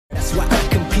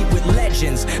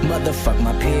congratulations, motherfuck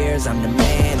my peers, I'm the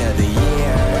man of the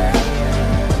year.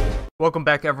 Welcome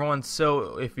back, everyone.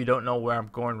 So if you don't know where I'm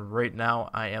going right now,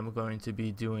 I am going to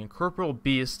be doing Corporeal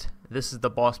Beast. This is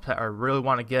the boss pet I really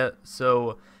want to get.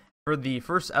 So for the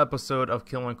first episode of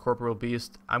killing Corporeal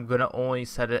Beast, I'm going to only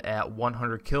set it at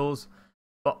 100 kills.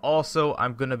 But also,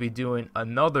 I'm going to be doing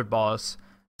another boss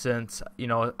since, you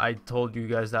know, I told you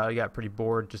guys that I got pretty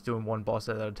bored just doing one boss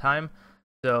at a time.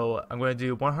 So I'm going to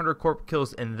do 100 corp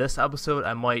kills in this episode.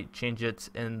 I might change it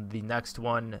in the next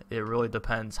one. It really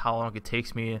depends how long it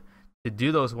takes me to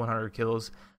do those 100 kills.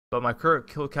 But my current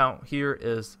kill count here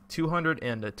is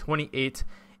 228.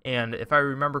 And if I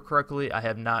remember correctly, I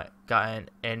have not gotten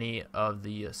any of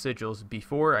the sigils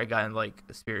before. I gotten like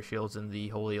spirit shields and the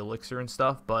holy elixir and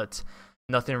stuff, but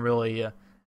nothing really,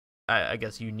 I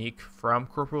guess, unique from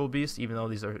Corporeal Beast, even though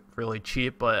these are really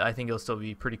cheap, but I think it'll still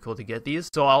be pretty cool to get these.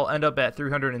 So I'll end up at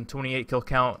 328 kill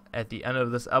count at the end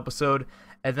of this episode.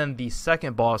 And then the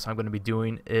second boss I'm going to be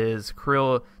doing is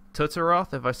Krill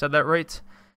Tutsaroth, if I said that right,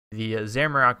 the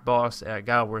Zamorak boss at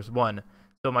God Wars 1.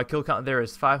 So my kill count there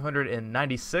is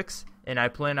 596, and I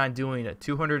plan on doing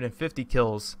 250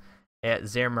 kills at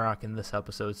Zamorak in this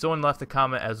episode. Someone left a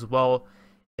comment as well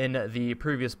in the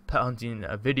previous pet hunting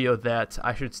video that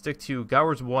I should stick to God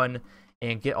Wars 1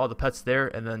 and get all the pets there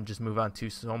and then just move on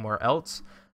to somewhere else.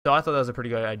 So I thought that was a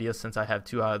pretty good idea since I have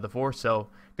 2 out of the 4. So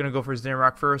going to go for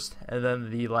Zamorak first, and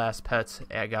then the last pet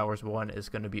at God Wars 1 is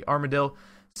going to be Armadillo.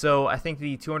 So I think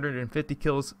the 250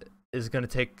 kills is going to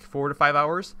take 4 to 5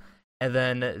 hours. And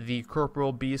then the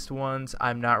Corporeal Beast ones,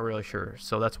 I'm not really sure.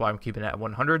 So that's why I'm keeping it at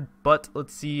 100. But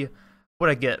let's see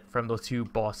what I get from those 2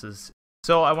 bosses.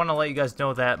 So I want to let you guys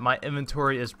know that my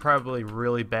inventory is probably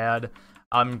really bad.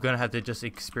 I'm going to have to just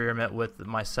experiment with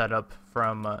my setup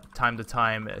from time to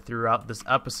time throughout this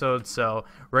episode. So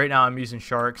right now I'm using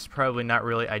sharks, probably not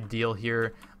really ideal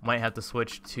here. Might have to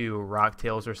switch to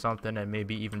rocktails or something and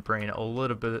maybe even bring a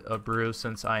little bit of brew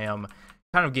since I am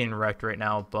kind of getting wrecked right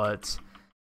now. But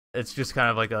it's just kind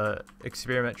of like a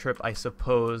experiment trip, I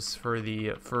suppose, for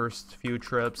the first few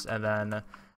trips. And then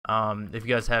if you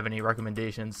guys have any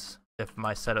recommendations, if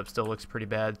my setup still looks pretty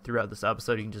bad throughout this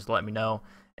episode, you can just let me know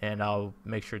and I'll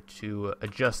make sure to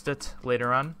adjust it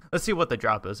later on. Let's see what the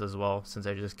drop is as well, since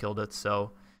I just killed it.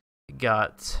 So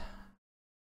got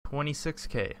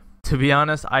 26k. To be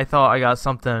honest, I thought I got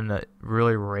something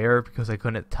really rare because I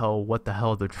couldn't tell what the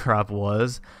hell the drop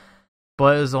was,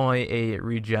 but it was only a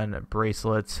regen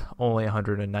bracelet, only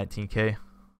 119k.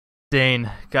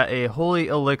 Dane, got a holy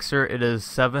elixir. It is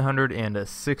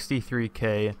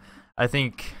 763k. I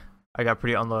think I got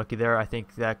pretty unlucky there. I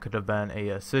think that could have been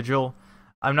a sigil.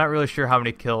 I'm not really sure how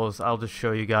many kills. I'll just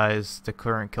show you guys the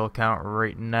current kill count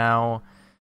right now.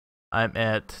 I'm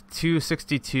at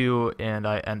 262 and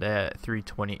I end at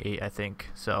 328, I think.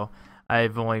 So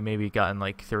I've only maybe gotten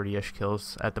like 30-ish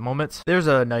kills at the moment. There's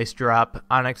a nice drop.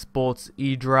 Onyx Bolts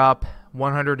E-drop,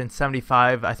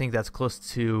 175. I think that's close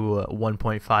to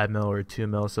 1.5 mil or 2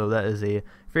 mil. So that is a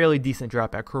fairly decent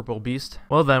drop at Corporeal Beast.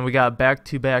 Well, then we got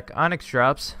back-to-back Onyx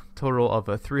drops. Total of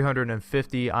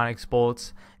 350 Onyx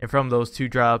Bolts, and from those 2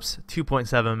 drops,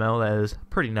 2.7 mil. That is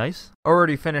pretty nice.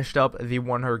 Already finished up the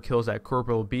 100 kills at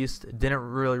Corporeal Beast.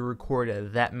 Didn't really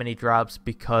record that many drops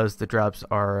because the drops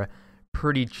are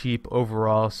pretty cheap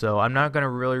overall, so I'm not going to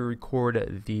really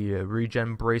record the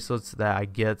regen bracelets that I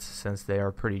get since they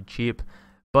are pretty cheap.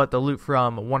 But the loot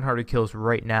from 100 kills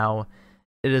right now,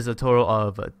 it is a total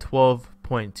of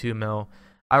 12.2 mil.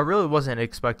 I really wasn't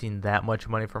expecting that much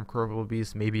money from Corporeal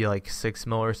Beast, maybe like 6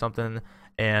 mil or something,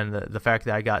 and the fact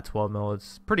that I got 12 mil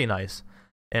is pretty nice,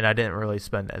 and I didn't really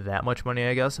spend that much money,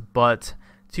 I guess. But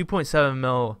 2.7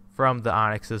 mil from the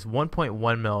Onyxes,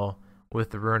 1.1 mil with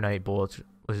the Runite bullets,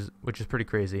 which is pretty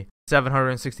crazy.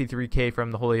 763k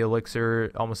from the Holy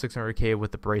Elixir, almost 600k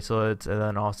with the bracelets, and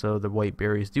then also the white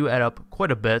berries do add up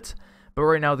quite a bit. But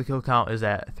right now the kill count is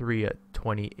at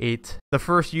 328. The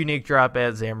first unique drop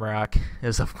at Zamorak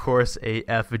is of course a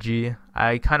effigy.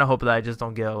 I kind of hope that I just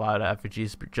don't get a lot of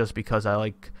effigies just because I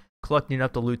like collecting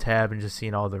up the loot tab and just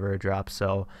seeing all the rare drops.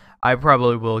 So I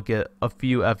probably will get a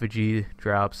few effigy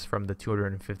drops from the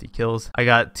 250 kills. I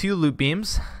got 2 loot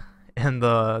beams, and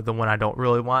the one I don't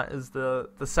really want is the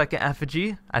second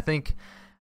effigy. I think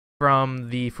from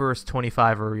the first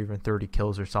 25 or even 30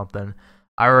 kills or something,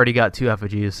 I already got 2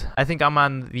 effigies. I think I'm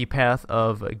on the path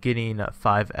of getting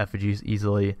 5 effigies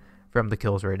easily from the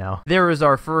kills right now. There is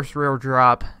our first rare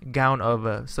drop, Gown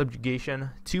of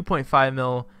Subjugation, 2.5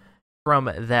 mil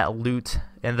from that loot.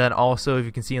 And then also, if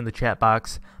you can see in the chat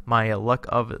box, my luck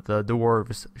of the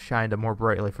dwarves shined more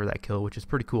brightly for that kill, which is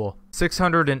pretty cool.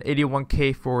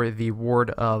 681k for the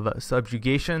ward of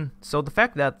subjugation. So the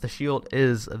fact that the shield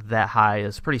is that high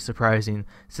is pretty surprising,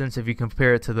 since if you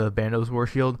compare it to the Bandos war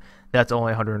shield, that's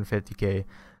only 150k.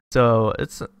 So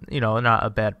it's, you know, not a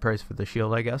bad price for the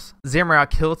shield, I guess.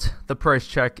 Zamorak hilt, the price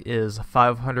check is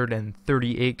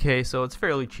 538k, so it's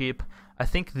fairly cheap. I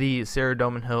think the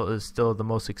Saradomin hilt is still the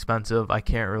most expensive. I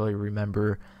can't really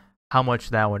remember how much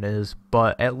that one is,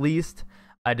 but at least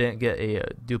I didn't get a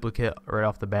duplicate right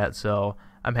off the bat, so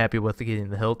I'm happy with getting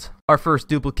the hilt. Our first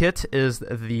duplicate is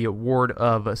the ward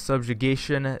of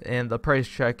subjugation, and the price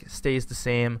check stays the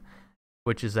same,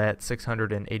 which is at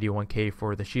 681k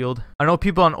for the shield. I know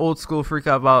people on old school freak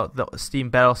out about the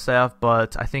Steam battle staff,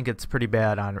 but I think it's pretty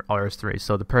bad on RS3.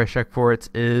 So the price check for it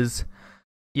is,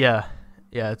 yeah,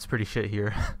 it's pretty shit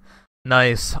here.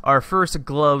 Nice. Our first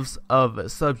gloves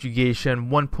of subjugation,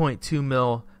 1.2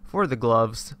 mil for the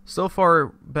gloves. So far,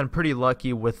 been pretty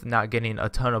lucky with not getting a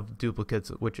ton of duplicates,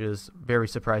 which is very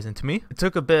surprising to me. It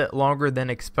took a bit longer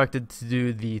than expected to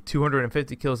do the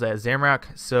 250 kills at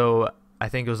Zamorak, so I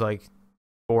think it was like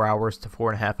 4 hours to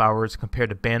 4.5 hours. Compared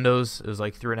to Bandos, it was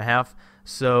like 3.5.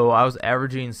 So I was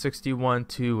averaging 61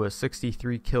 to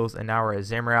 63 kills an hour at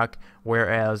Zamorak,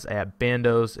 whereas at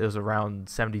Bandos it was around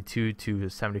 72 to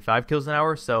 75 kills an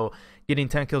hour. So getting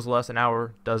 10 kills less an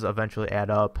hour does eventually add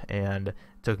up, and it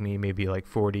took me maybe like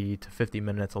 40 to 50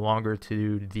 minutes longer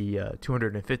to do the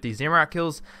 250 Zamorak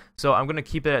kills. So I'm going to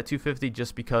keep it at 250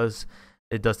 just because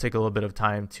it does take a little bit of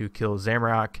time to kill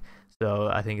Zamorak. So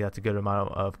I think that's a good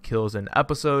amount of kills an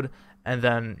episode. And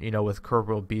then, you know, with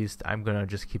Corporal Beast, I'm going to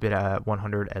just keep it at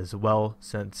 100 as well,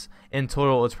 since in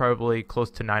total it's probably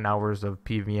close to 9 hours of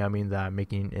PvMing that I'm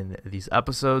making in these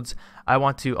episodes. I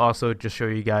want to also just show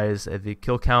you guys the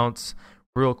kill counts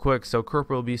real quick. So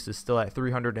Corporal Beast is still at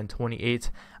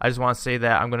 328. I just want to say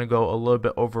that I'm going to go a little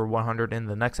bit over 100 in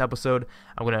the next episode.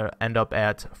 I'm going to end up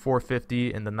at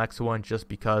 450 in the next one, just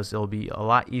because it'll be a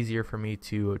lot easier for me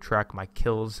to track my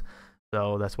kills.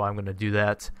 So that's why I'm going to do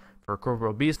that for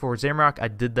Corporal Beast. For Zamorak, I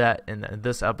did that in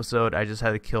this episode. I just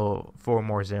had to kill 4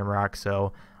 more Zamorak,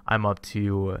 so I'm up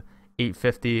to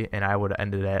 850, and I would have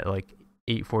ended at like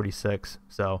 846.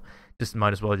 So just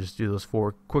might as well just do those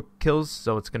 4 quick kills.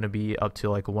 So it's going to be up to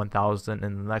like 1,000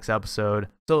 in the next episode.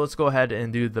 So let's go ahead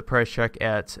and do the price check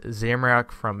at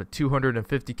Zamorak from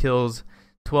 250 kills,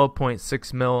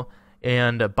 12.6 mil.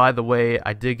 And by the way,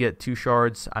 I did get 2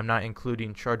 shards. I'm not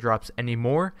including shard drops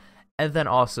anymore. And then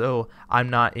also, I'm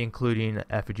not including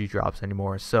effigy drops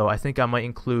anymore. So I think I might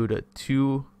include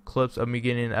 2 clips of me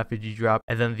getting an effigy drop,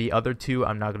 and then the other 2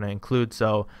 I'm not going to include.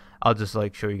 So I'll just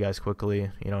like show you guys quickly,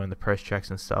 you know, in the price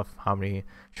checks and stuff, how many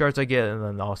shards I get, and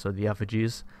then also the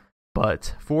effigies.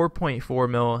 But 4.4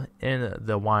 mil in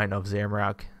the wine of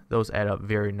Zamorak, those add up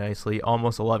very nicely,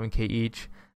 almost 11k each.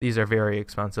 These are very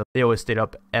expensive. They always stayed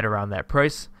up at around that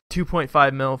price.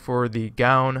 2.5 mil for the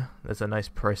gown. That's a nice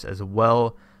price as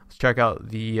well. Let's check out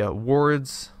the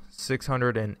wards.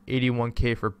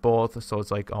 681k for both, so it's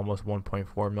like almost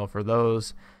 1.4 mil for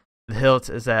those. The hilt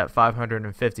is at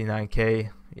 559k,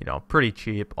 you know, pretty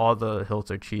cheap. All the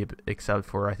hilts are cheap except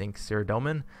for, I think,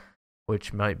 Saradomin,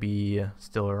 which might be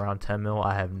still around 10 mil.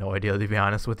 I have no idea, to be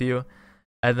honest with you.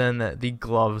 And then the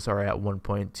gloves are at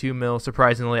 1.2 mil.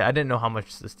 Surprisingly, I didn't know how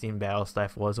much the Steam battle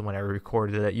staff was when I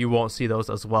recorded it. You won't see those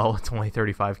as well. It's only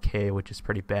 35k, which is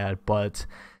pretty bad, but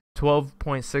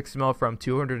 12.6 mil from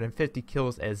 250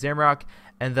 kills at Zamorak,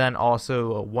 and then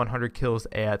also 100 kills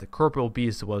at Corporal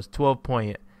Beast was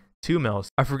 12.2 mil.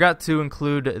 I forgot to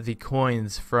include the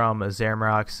coins from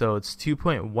Zamorak, so it's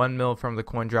 2.1 mil from the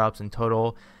coin drops in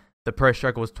total. The price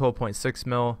check was 12.6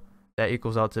 mil. That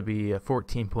equals out to be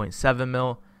 14.7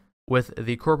 mil. With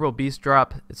the Corporal Beast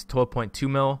drop, it's 12.2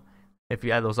 mil. If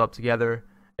you add those up together,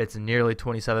 it's nearly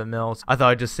 27 mils. I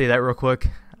thought I'd just say that real quick.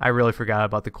 I really forgot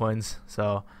about the coins,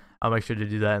 so I'll make sure to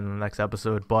do that in the next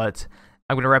episode. But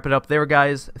I'm going to wrap it up there,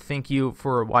 guys. Thank you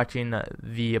for watching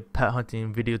the pet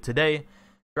hunting video today.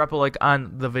 Drop a like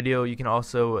on the video. You can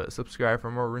also subscribe for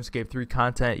more RuneScape 3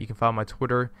 content. You can follow my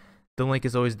Twitter. The link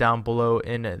is always down below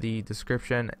in the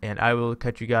description. And I will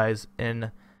catch you guys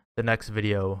in the next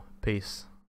video. Peace.